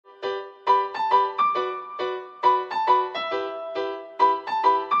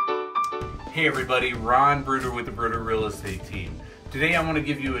Hey everybody, Ron Bruder with the Bruder Real Estate Team. Today I want to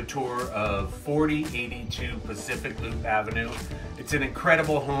give you a tour of 4082 Pacific Loop Avenue. It's an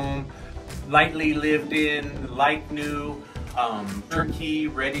incredible home, lightly lived in, like new, turnkey,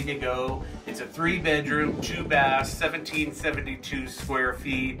 ready to go. It's a 3-bedroom, 2-bath, 1772 square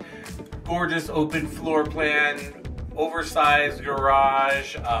feet, gorgeous open floor plan, oversized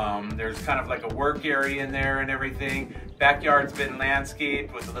garage. There's kind of like a work area in there and everything. Backyard's been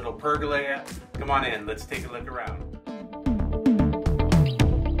landscaped with a little pergola. Come on in, let's take a look around.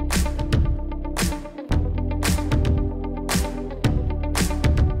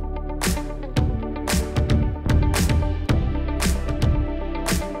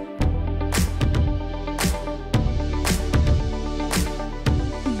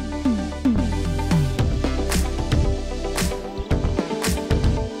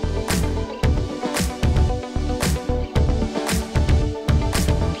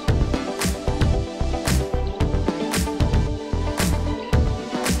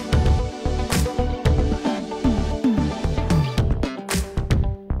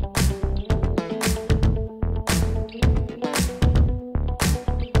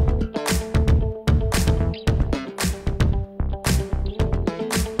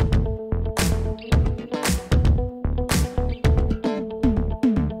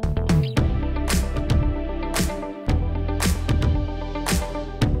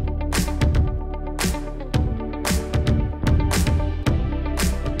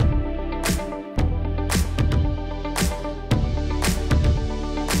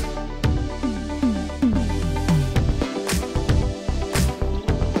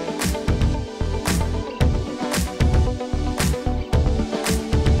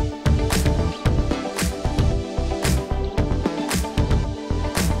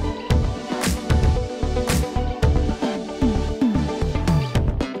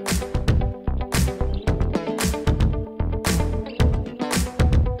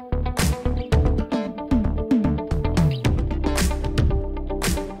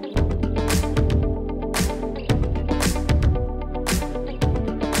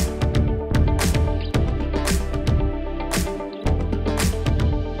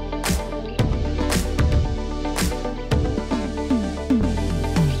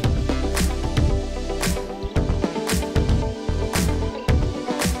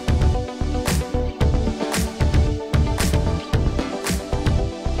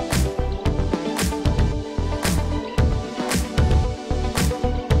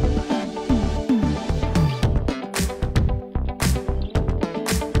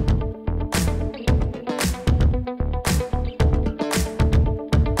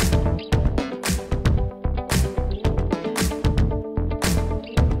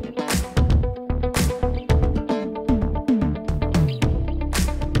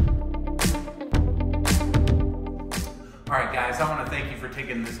 Alright guys, I want to thank you for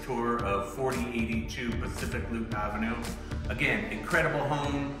taking this tour of 4082 Pacific Loop Avenue. Again, incredible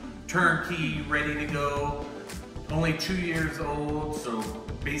home, turnkey, ready to go, only 2 years old, so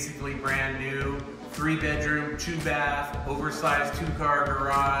basically brand new. 3-bedroom, 2-bath, oversized 2-car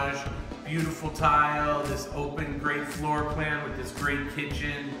garage, beautiful tile, this open great floor plan with this great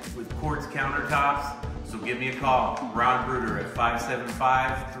kitchen with quartz countertops. So give me a call, Ron Bruder at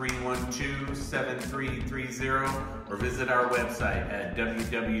 575-312-7330, or visit our website at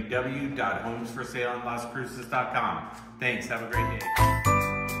www.homesforsaleandlascruces.com. Thanks, have a great day.